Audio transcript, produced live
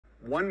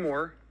one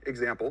more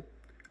example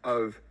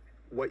of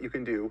what you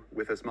can do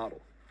with this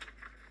model.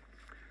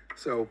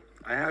 So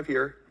I have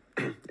here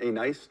a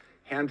nice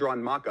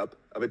hand-drawn mock-up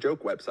of a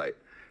joke website,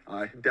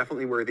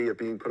 definitely worthy of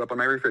being put up on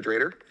my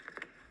refrigerator.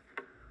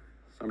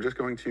 So I'm just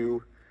going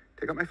to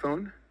take out my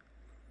phone,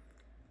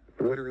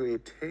 literally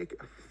take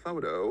a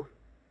photo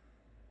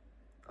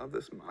of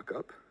this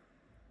mock-up,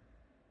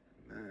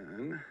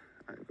 and then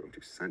I'm going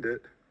to send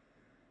it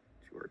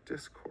to our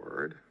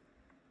Discord.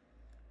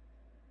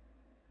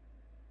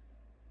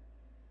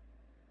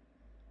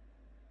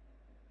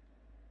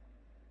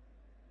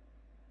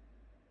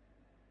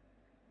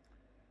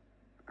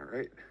 All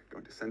right,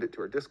 going to send it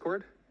to our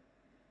Discord.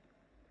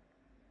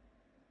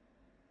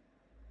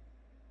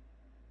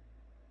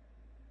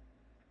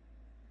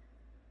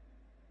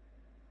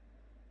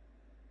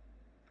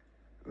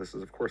 This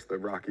is, of course, the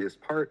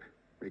rockiest part,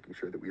 making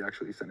sure that we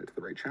actually send it to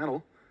the right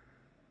channel.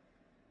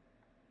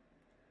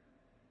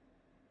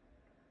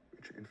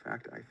 Which, in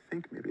fact, I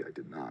think maybe I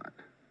did not.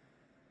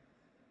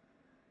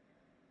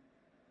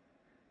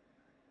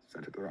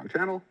 Sent it to the wrong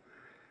channel.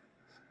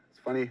 It's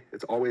funny,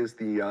 it's always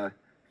the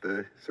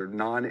sort of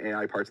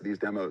non-AI parts of these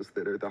demos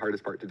that are the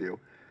hardest part to do.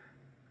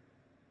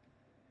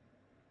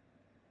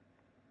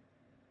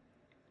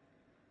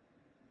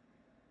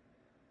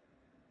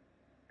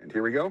 And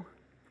here we go.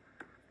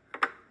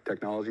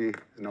 Technology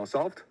is now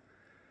solved.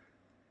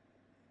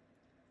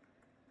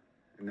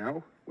 And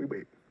now we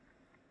wait.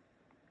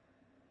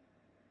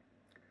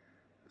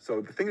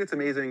 So the thing that's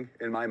amazing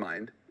in my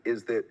mind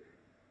is that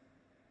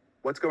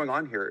what's going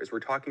on here is we're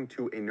talking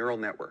to a neural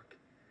network.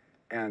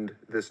 And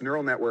this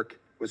neural network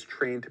was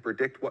trained to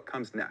predict what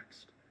comes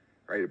next,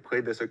 right? It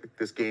played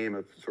this game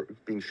of sort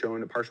of being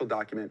shown a partial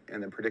document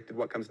and then predicted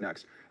what comes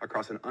next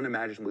across an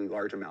unimaginably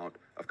large amount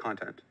of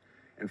content.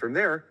 And from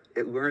there,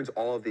 it learns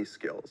all of these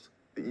skills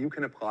that you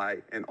can apply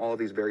in all of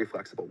these very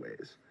flexible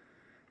ways.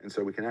 And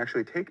so we can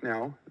actually take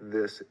now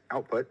this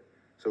output.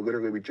 So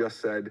literally we just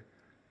said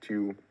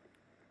to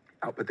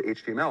output the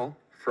HTML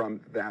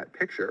from that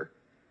picture.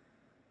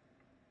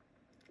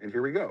 And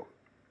here we go.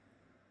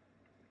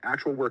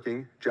 Actual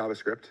working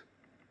JavaScript,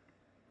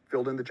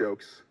 filled in the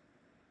jokes.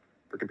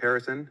 For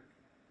comparison,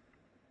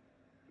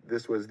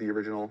 this was the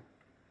original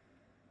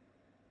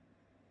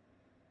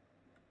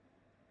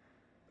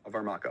of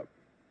our mockup.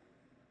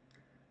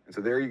 And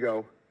so there you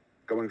go,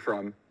 going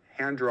from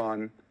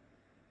hand-drawn,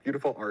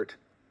 beautiful art,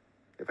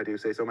 if I do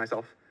say so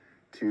myself,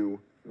 to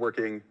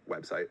working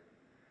website.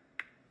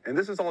 And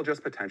this is all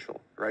just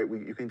potential, right?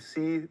 You can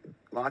see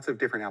lots of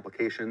different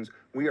applications.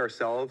 We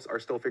ourselves are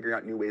still figuring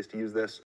out new ways to use this.